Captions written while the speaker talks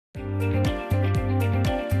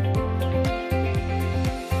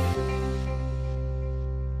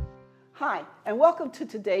Hi, and welcome to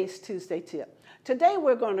today's Tuesday Tip. Today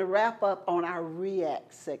we're going to wrap up on our REAC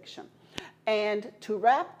section. And to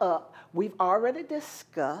wrap up, we've already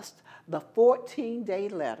discussed the 14-day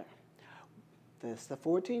letter. That's the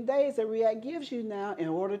 14 days that REAC gives you now in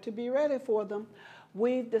order to be ready for them.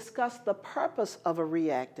 We've discussed the purpose of a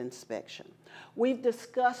REAC inspection. We've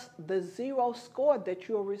discussed the 0 score that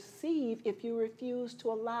you'll receive if you refuse to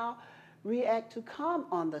allow REAC to come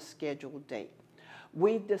on the scheduled date.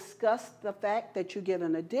 We've discussed the fact that you get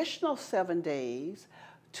an additional 7 days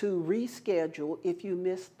to reschedule if you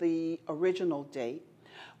miss the original date.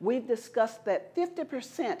 We've discussed that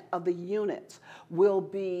 50% of the units will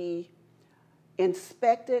be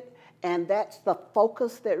inspected, and that's the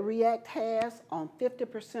focus that REAC has on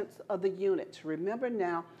 50% of the units. Remember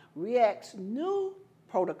now, REAC's new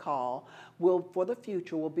protocol will, for the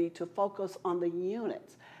future, will be to focus on the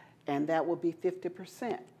units, and that will be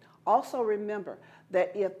 50%. Also remember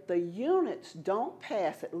that if the units don't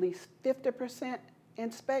pass at least 50%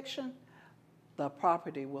 inspection, the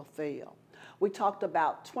property will fail. We talked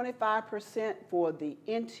about 25% for the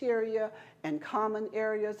interior and common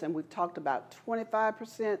areas, and we've talked about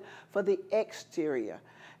 25% for the exterior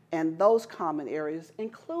and those common areas,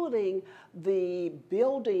 including the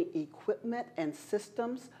building equipment and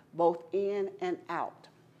systems, both in and out.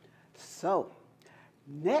 So,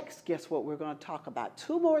 next, guess what we're going to talk about?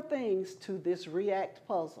 2 more things to this REAC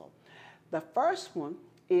puzzle. The first one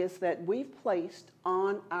is that we've placed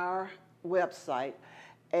on our website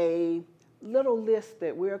a little list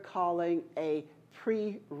that we're calling a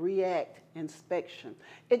pre-REAC inspection.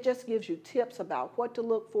 It just gives you tips about what to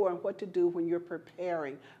look for and what to do when you're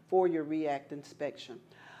preparing for your REAC inspection.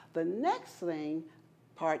 The next thing,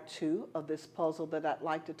 part 2 of this puzzle that I'd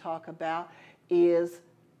like to talk about is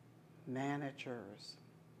managers.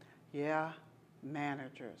 Yeah,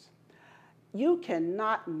 managers. You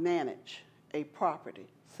cannot manage a property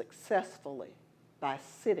successfully by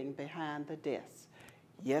sitting behind the desk.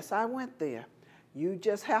 Yes, I went there. You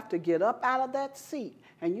just have to get up out of that seat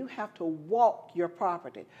and you have to walk your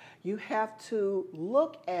property. You have to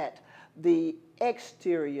look at the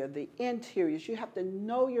exterior, the interiors. You have to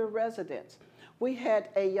know your residents. We had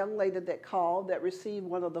a young lady that called that received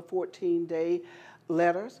one of the 14-day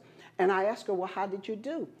letters, and I asked her, well, how did you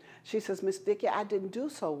do? She says, Miss Vickie, I didn't do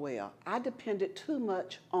so well. I depended too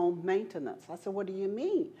much on maintenance. I said, what do you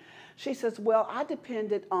mean? She says, well, I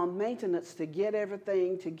depended on maintenance to get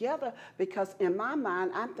everything together because in my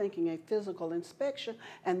mind, I'm thinking a physical inspection,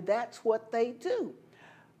 and that's what they do.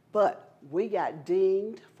 But we got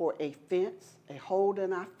dinged for a fence, a hole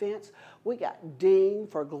in our fence. We got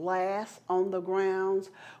dinged for glass on the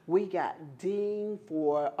grounds. We got dinged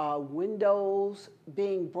for windows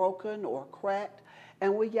being broken or cracked.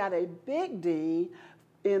 And we got a big ding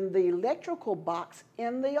in the electrical box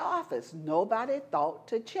in the office. Nobody thought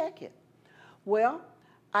to check it. Well,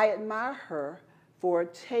 I admire her for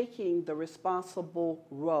taking the responsible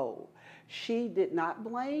role. She did not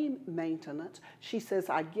blame maintenance. She says,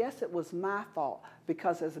 I guess it was my fault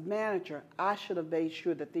because as a manager, I should have made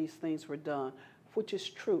sure that these things were done, which is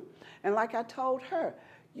true. And like I told her,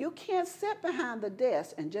 you can't sit behind the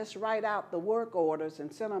desk and just write out the work orders and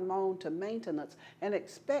send them on to maintenance and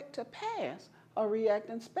expect to pass a REAC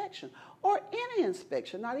inspection or any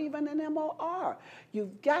inspection, not even an MOR.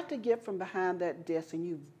 You've got to get from behind that desk and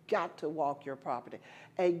you've got to walk your property.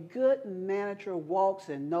 A good manager walks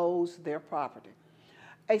and knows their property.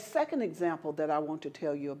 A second example that I want to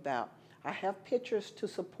tell you about, I have pictures to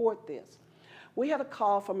support this. We had a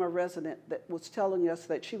call from a resident that was telling us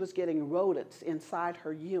that she was getting rodents inside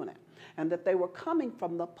her unit and that they were coming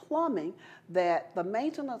from the plumbing that the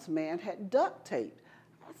maintenance man had duct taped.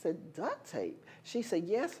 I said, duct tape? She said,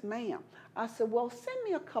 yes, ma'am. I said, well, send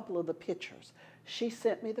me a couple of the pictures. She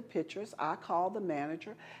sent me the pictures. I called the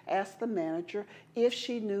manager, asked the manager if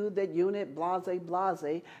she knew that unit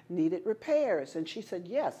blase needed repairs. And she said,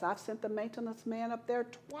 yes, I've sent the maintenance man up there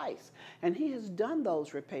twice. And he has done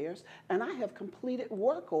those repairs, and I have completed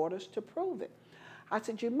work orders to prove it. I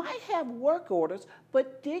said, you might have work orders,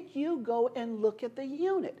 but did you go and look at the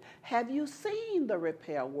unit? Have you seen the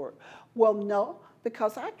repair work? Well, no,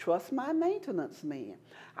 because I trust my maintenance man.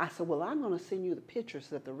 I said, well, I'm going to send you the pictures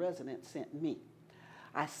that the resident sent me.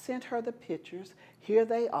 I sent her the pictures. Here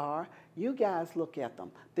they are. You guys look at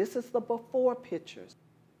them. This is the before pictures.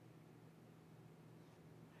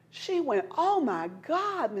 She went, oh my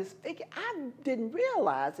God, Miss Vickie, I didn't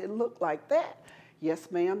realize it looked like that.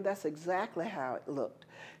 Yes, ma'am, that's exactly how it looked.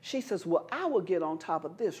 She says, well, I will get on top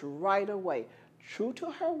of this right away. True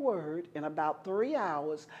to her word, in about 3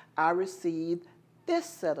 hours, I received this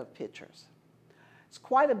set of pictures. It's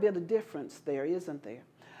quite a bit of difference there, isn't there?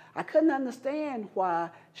 I couldn't understand why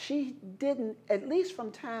she didn't, at least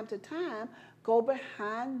from time to time, go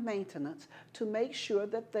behind maintenance to make sure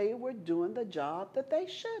that they were doing the job that they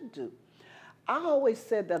should do. I always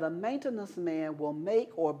said that a maintenance man will make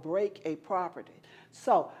or break a property.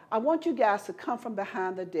 So I want you guys to come from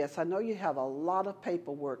behind the desk. I know you have a lot of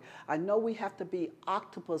paperwork. I know we have to be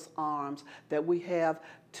octopus arms, that we have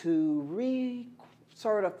to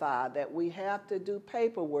recertify, that we have to do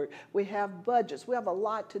paperwork, we have budgets, we have a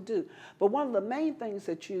lot to do. But one of the main things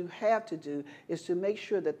that you have to do is to make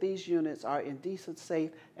sure that these units are in decent,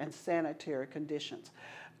 safe, and sanitary conditions.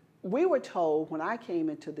 We were told when I came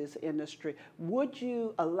into this industry, would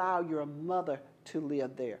you allow your mother to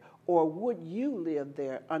live there? Or would you live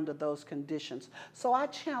there under those conditions? So I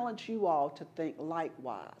challenge you all to think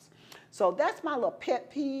likewise. So that's my little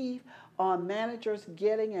pet peeve on managers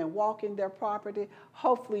getting and walking their property.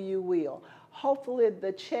 Hopefully you will. Hopefully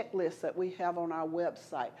the checklist that we have on our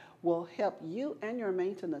website will help you and your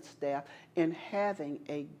maintenance staff in having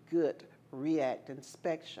a good REAC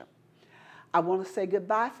inspection. I want to say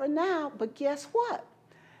goodbye for now, but guess what?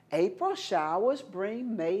 April showers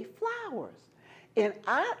bring May flowers. In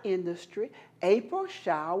our industry, April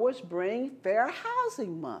showers bring Fair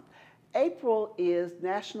Housing Month. April is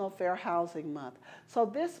National Fair Housing Month. So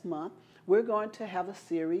this month, we're going to have a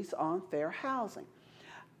series on fair housing.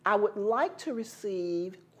 I would like to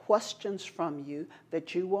receive questions from you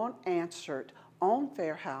that you want answered on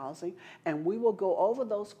fair housing, and we will go over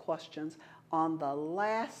those questions on the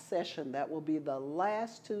last session. That will be the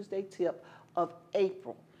last Tuesday tip of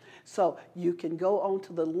April. So you can go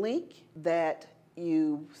onto the link that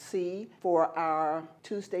you see for our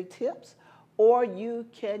Tuesday tips, or you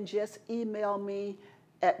can just email me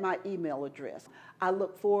at my email address. I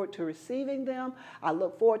look forward to receiving them. I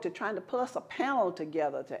look forward to trying to put us a panel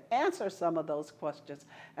together to answer some of those questions,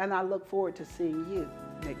 and I look forward to seeing you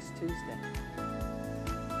next Tuesday.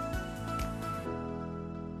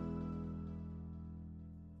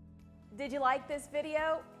 Did you like this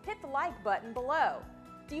video? Hit the like button below.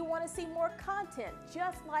 Do you want to see more content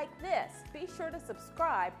just like this? Be sure to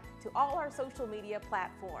subscribe to all our social media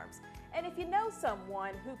platforms. And if you know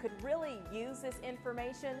someone who could really use this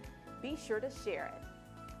information, be sure to share it.